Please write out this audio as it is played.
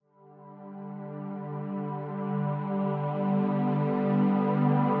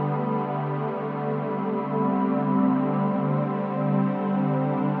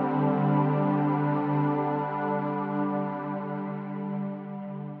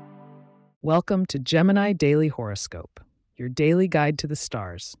Welcome to Gemini Daily Horoscope, your daily guide to the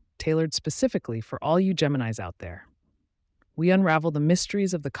stars, tailored specifically for all you Geminis out there. We unravel the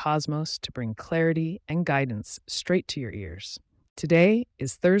mysteries of the cosmos to bring clarity and guidance straight to your ears. Today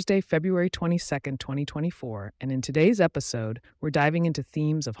is Thursday, February 22nd, 2024, and in today's episode, we're diving into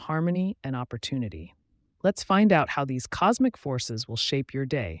themes of harmony and opportunity. Let's find out how these cosmic forces will shape your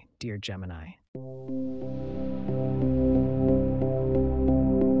day, dear Gemini.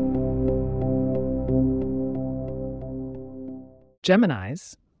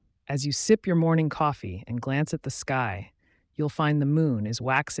 Geminis, as you sip your morning coffee and glance at the sky, you'll find the moon is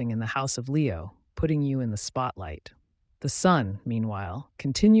waxing in the house of Leo, putting you in the spotlight. The sun, meanwhile,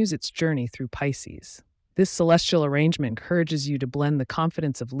 continues its journey through Pisces. This celestial arrangement encourages you to blend the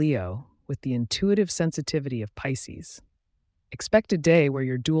confidence of Leo with the intuitive sensitivity of Pisces. Expect a day where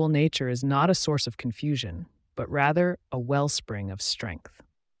your dual nature is not a source of confusion, but rather a wellspring of strength.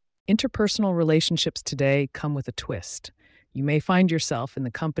 Interpersonal relationships today come with a twist. You may find yourself in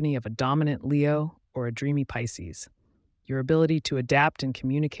the company of a dominant Leo or a dreamy Pisces. Your ability to adapt and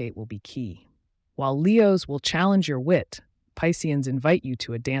communicate will be key. While Leos will challenge your wit, Pisceans invite you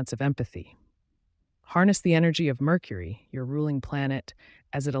to a dance of empathy. Harness the energy of Mercury, your ruling planet,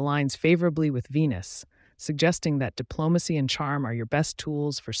 as it aligns favorably with Venus, suggesting that diplomacy and charm are your best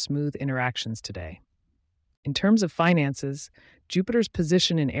tools for smooth interactions today. In terms of finances, Jupiter's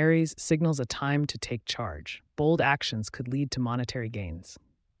position in Aries signals a time to take charge. Bold actions could lead to monetary gains.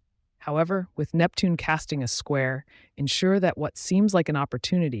 However, with Neptune casting a square, ensure that what seems like an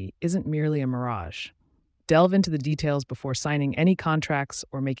opportunity isn't merely a mirage. Delve into the details before signing any contracts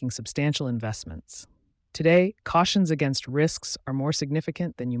or making substantial investments. Today, cautions against risks are more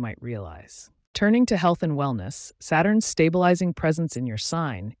significant than you might realize. Turning to health and wellness, Saturn's stabilizing presence in your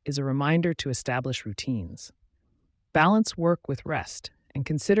sign is a reminder to establish routines. Balance work with rest, and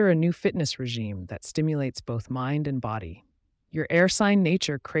consider a new fitness regime that stimulates both mind and body. Your air sign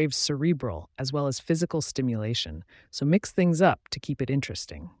nature craves cerebral as well as physical stimulation, so mix things up to keep it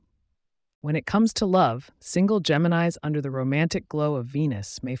interesting. When it comes to love, single Geminis under the romantic glow of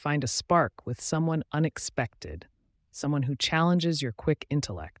Venus may find a spark with someone unexpected, someone who challenges your quick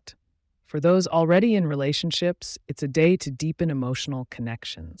intellect. For those already in relationships, it's a day to deepen emotional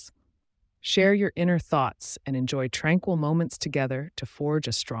connections. Share your inner thoughts and enjoy tranquil moments together to forge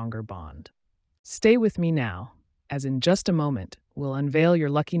a stronger bond. Stay with me now, as in just a moment, we'll unveil your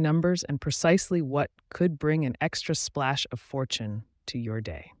lucky numbers and precisely what could bring an extra splash of fortune to your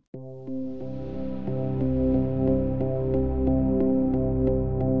day.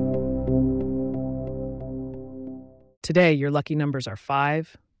 Today, your lucky numbers are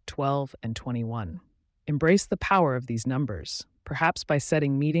 5, 12, and 21. Embrace the power of these numbers, perhaps by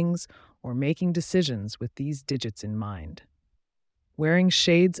setting meetings or making decisions with these digits in mind. Wearing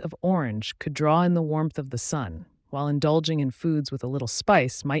shades of orange could draw in the warmth of the sun, while indulging in foods with a little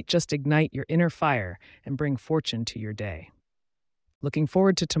spice might just ignite your inner fire and bring fortune to your day. Looking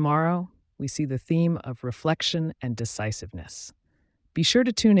forward to tomorrow, we see the theme of reflection and decisiveness. Be sure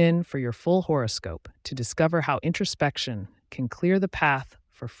to tune in for your full horoscope to discover how introspection can clear the path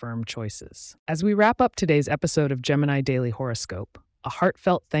for firm choices. As we wrap up today's episode of Gemini Daily Horoscope, a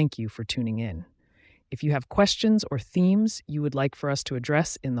heartfelt thank you for tuning in. If you have questions or themes you would like for us to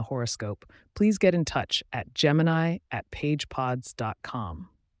address in the horoscope, please get in touch at gemini@pagepods.com.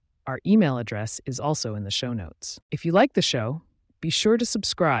 Our email address is also in the show notes. If you like the show, be sure to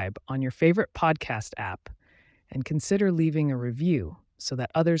subscribe on your favorite podcast app and consider leaving a review so that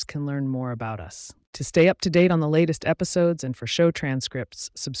others can learn more about us. To stay up to date on the latest episodes and for show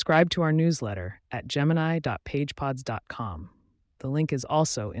transcripts, subscribe to our newsletter at gemini.pagepods.com. The link is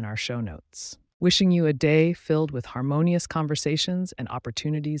also in our show notes. Wishing you a day filled with harmonious conversations and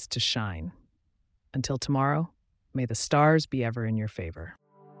opportunities to shine. Until tomorrow, may the stars be ever in your favor.